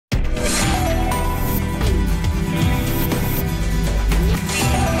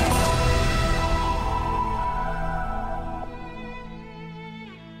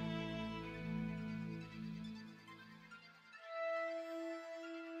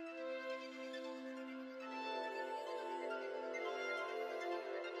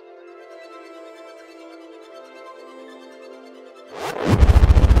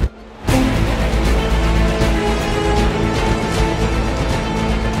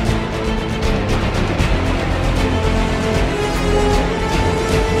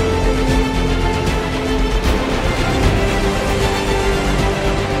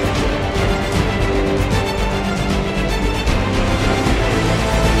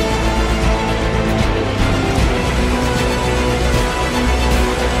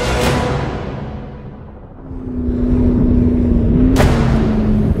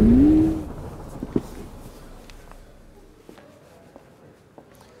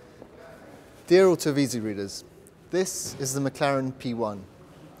Dear Autovisie readers, this is the McLaren P1.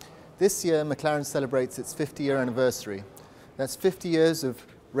 This year McLaren celebrates its 50-year anniversary. That's 50 years of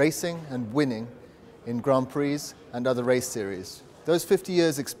racing and winning in Grand Prix and other race series. Those 50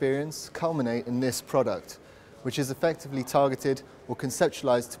 years experience culminate in this product, which is effectively targeted or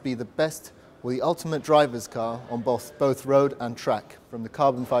conceptualized to be the best or the ultimate driver's car on both road and track, from the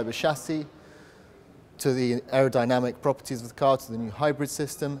carbon fiber chassis to the aerodynamic properties of the car to the new hybrid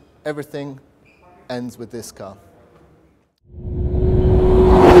system. Everything ends with this car.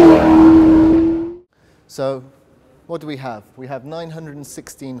 So what do we have? We have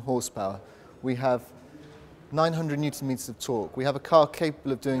 916 horsepower. We have 900 newton meters of torque. We have a car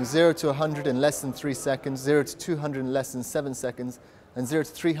capable of doing 0 to 100 in less than 3 seconds, 0 to 200 in less than 7 seconds, and 0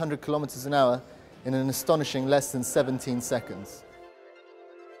 to 300 kilometers an hour in an astonishing less than 17 seconds.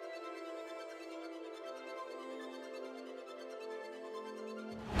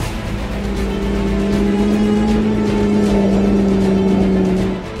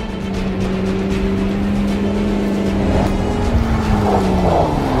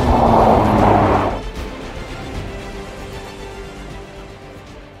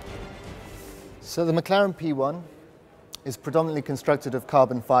 So the McLaren P1 is predominantly constructed of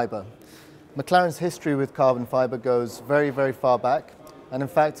carbon fiber. McLaren's history with carbon fiber goes very, very far back. And in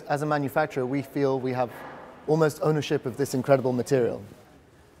fact, as a manufacturer, we feel we have almost ownership of this incredible material.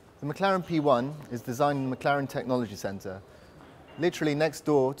 The McLaren P1 is designed in the McLaren Technology Center, literally next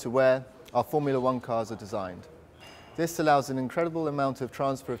door to where our Formula One cars are designed. This allows an incredible amount of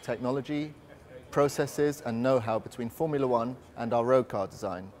transfer of technology, processes, and know-how between Formula One and our road car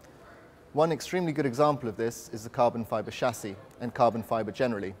design. One extremely good example of this is the carbon fiber chassis and carbon fiber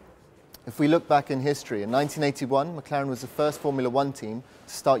generally. If we look back in history, in 1981, McLaren was the first Formula One team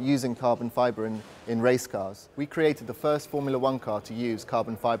to start using carbon fiber in race cars. We created the first Formula One car to use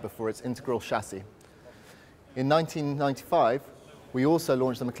carbon fiber for its integral chassis. In 1995, we also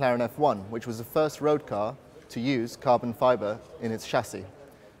launched the McLaren F1, which was the first road car to use carbon fiber in its chassis.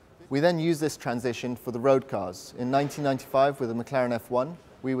 We then used this transition for the road cars. In 1995, with the McLaren F1,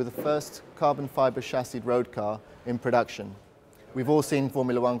 we were the first carbon fiber chassised road car in production. We've all seen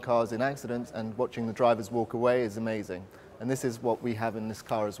Formula One cars in accidents, and watching the drivers walk away is amazing. And this is what we have in this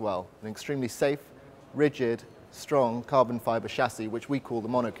car as well. An extremely safe, rigid, strong carbon fiber chassis, which we call the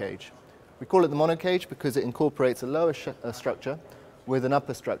monocage. We call it the monocage because it incorporates a lower structure with an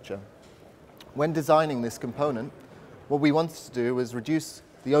upper structure. When designing this component, what we wanted to do was reduce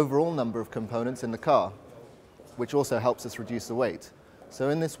the overall number of components in the car, which also helps us reduce the weight. So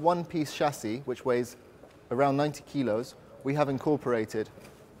in this one-piece chassis, which weighs around 90 kilos, we have incorporated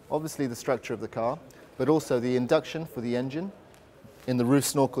obviously the structure of the car, but also the induction for the engine in the roof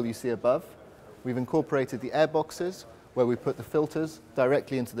snorkel you see above. We've incorporated the air boxes, where we put the filters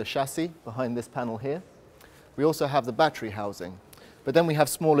directly into the chassis behind this panel here. We also have the battery housing. But then we have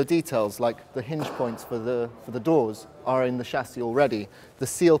smaller details, like the hinge points for the doors are in the chassis already, the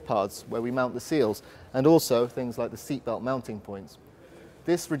seal pads where we mount the seals, and also things like the seatbelt mounting points.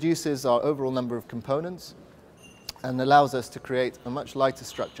 This reduces our overall number of components and allows us to create a much lighter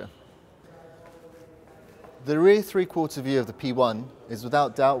structure. The rear three-quarter view of the P1 is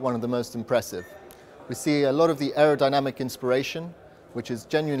without doubt one of the most impressive. We see a lot of the aerodynamic inspiration, which is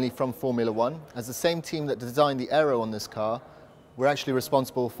genuinely from Formula One, as the same team that designed the aero on this car were actually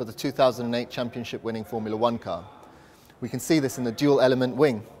responsible for the 2008 championship-winning Formula One car. We can see this in the dual-element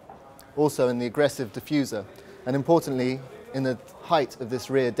wing, also in the aggressive diffuser, and importantly, in the height of this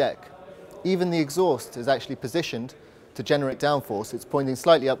rear deck. Even the exhaust is actually positioned to generate downforce. It's pointing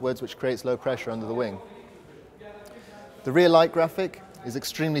slightly upwards, which creates low pressure under the wing. The rear light graphic is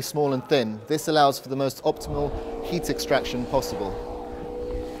extremely small and thin. This allows for the most optimal heat extraction possible.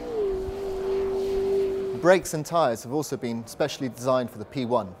 Brakes and tyres have also been specially designed for the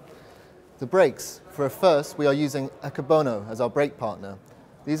P1. The brakes, for a first, we are using Akabono as our brake partner.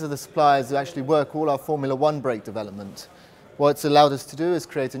 These are the suppliers who actually work all our Formula One brake development. What it's allowed us to do is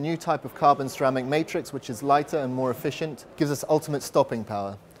create a new type of carbon ceramic matrix, which is lighter and more efficient, gives us ultimate stopping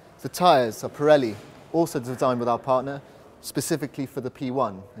power. The tyres are Pirelli, also designed with our partner, specifically for the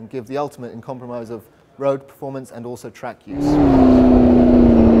P1, and give the ultimate in compromise of road performance and also track use.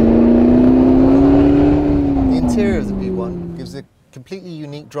 The interior of the P1 gives a completely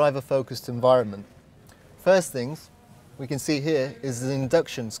unique driver-focused environment. First things we can see here is the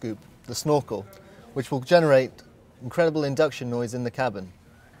induction scoop, the snorkel, which will generate incredible induction noise in the cabin.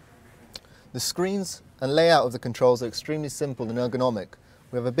 The screens and layout of the controls are extremely simple and ergonomic.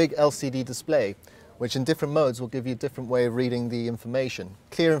 We have a big LCD display, which in different modes will give you a different way of reading the information.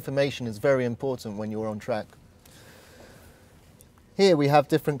 Clear information is very important when you're on track. Here we have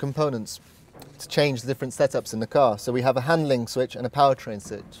different components. to change the different setups in the car. So we have a handling switch and a powertrain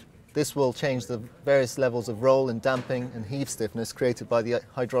switch. This will change the various levels of roll and damping and heave stiffness created by the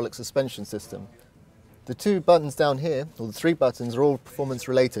hydraulic suspension system. The two buttons down here, or the three buttons, are all performance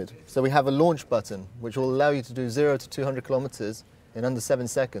related. So we have a launch button, which will allow you to do 0 to 200 kilometers in under 7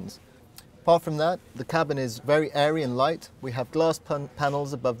 seconds. Apart from that, the cabin is very airy and light. We have glass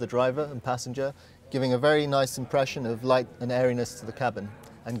panels above the driver and passenger, giving a very nice impression of light and airiness to the cabin,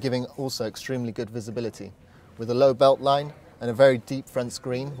 and giving also extremely good visibility, with a low belt line and a very deep front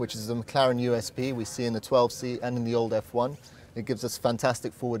screen, which is a McLaren USP we see in the 12C and in the old F1. It gives us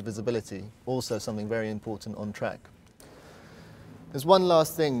fantastic forward visibility, also something very important on track. There's one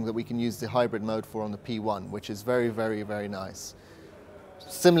last thing that we can use the hybrid mode for on the P1, which is very, very, very nice.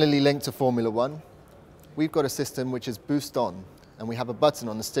 Similarly linked to Formula One, we've got a system which is boost on, and we have a button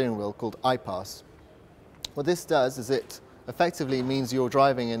on the steering wheel called iPass. What this does is it effectively means you're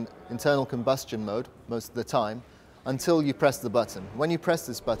driving in internal combustion mode most of the time until you press the button. When you press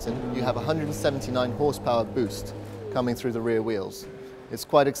this button, you have 179 horsepower boost coming through the rear wheels. It's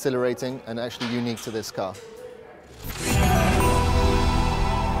quite exhilarating and actually unique to this car.